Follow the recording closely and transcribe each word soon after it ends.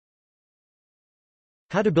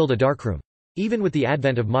How to build a darkroom. Even with the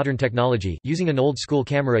advent of modern technology, using an old-school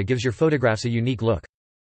camera gives your photographs a unique look.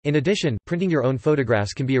 In addition, printing your own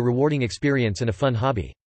photographs can be a rewarding experience and a fun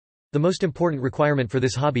hobby. The most important requirement for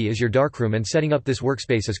this hobby is your darkroom, and setting up this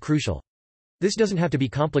workspace is crucial. This doesn't have to be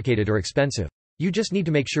complicated or expensive. You just need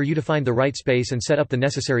to make sure you find the right space and set up the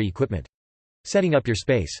necessary equipment. Setting up your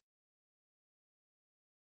space.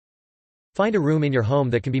 Find a room in your home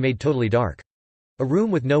that can be made totally dark. A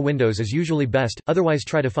room with no windows is usually best, otherwise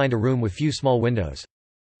try to find a room with few small windows.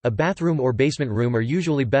 A bathroom or basement room are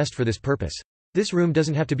usually best for this purpose. This room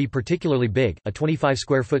doesn't have to be particularly big, a 25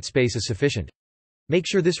 square foot space is sufficient. Make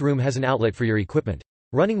sure this room has an outlet for your equipment.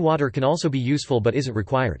 Running water can also be useful but isn't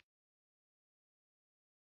required.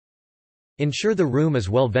 Ensure the room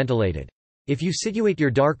is well ventilated. If you situate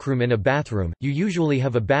your darkroom in a bathroom, you usually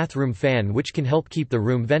have a bathroom fan which can help keep the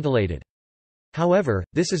room ventilated. However,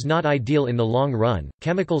 this is not ideal in the long run.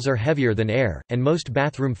 Chemicals are heavier than air, and most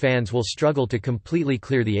bathroom fans will struggle to completely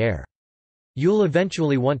clear the air. You'll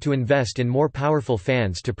eventually want to invest in more powerful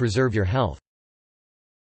fans to preserve your health.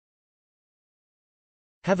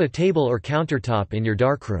 Have a table or countertop in your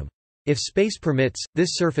darkroom. If space permits,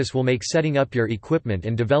 this surface will make setting up your equipment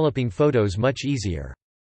and developing photos much easier.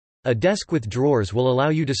 A desk with drawers will allow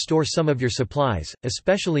you to store some of your supplies,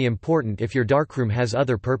 especially important if your darkroom has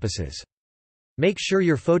other purposes. Make sure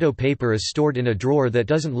your photo paper is stored in a drawer that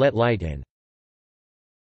doesn't let light in.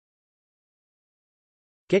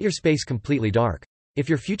 Get your space completely dark. If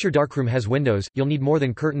your future darkroom has windows, you'll need more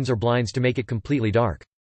than curtains or blinds to make it completely dark.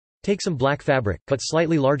 Take some black fabric, cut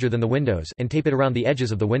slightly larger than the windows, and tape it around the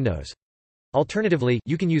edges of the windows. Alternatively,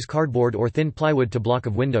 you can use cardboard or thin plywood to block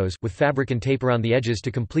of windows, with fabric and tape around the edges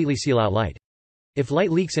to completely seal out light. If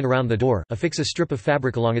light leaks in around the door, affix a strip of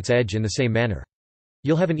fabric along its edge in the same manner.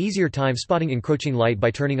 You'll have an easier time spotting encroaching light by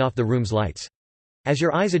turning off the room's lights. As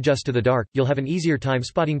your eyes adjust to the dark, you'll have an easier time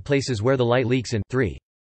spotting places where the light leaks in. 3.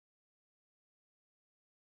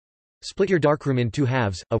 Split your darkroom in two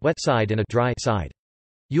halves, a wet side and a dry side.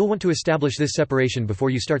 You'll want to establish this separation before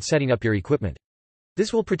you start setting up your equipment.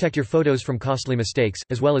 This will protect your photos from costly mistakes,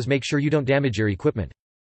 as well as make sure you don't damage your equipment.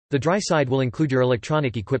 The dry side will include your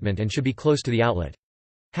electronic equipment and should be close to the outlet.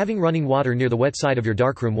 Having running water near the wet side of your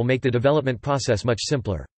darkroom will make the development process much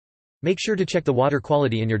simpler. Make sure to check the water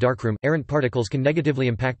quality in your darkroom. Errant particles can negatively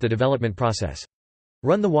impact the development process.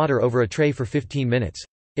 Run the water over a tray for 15 minutes.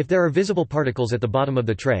 If there are visible particles at the bottom of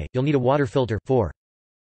the tray, you'll need a water filter. 4.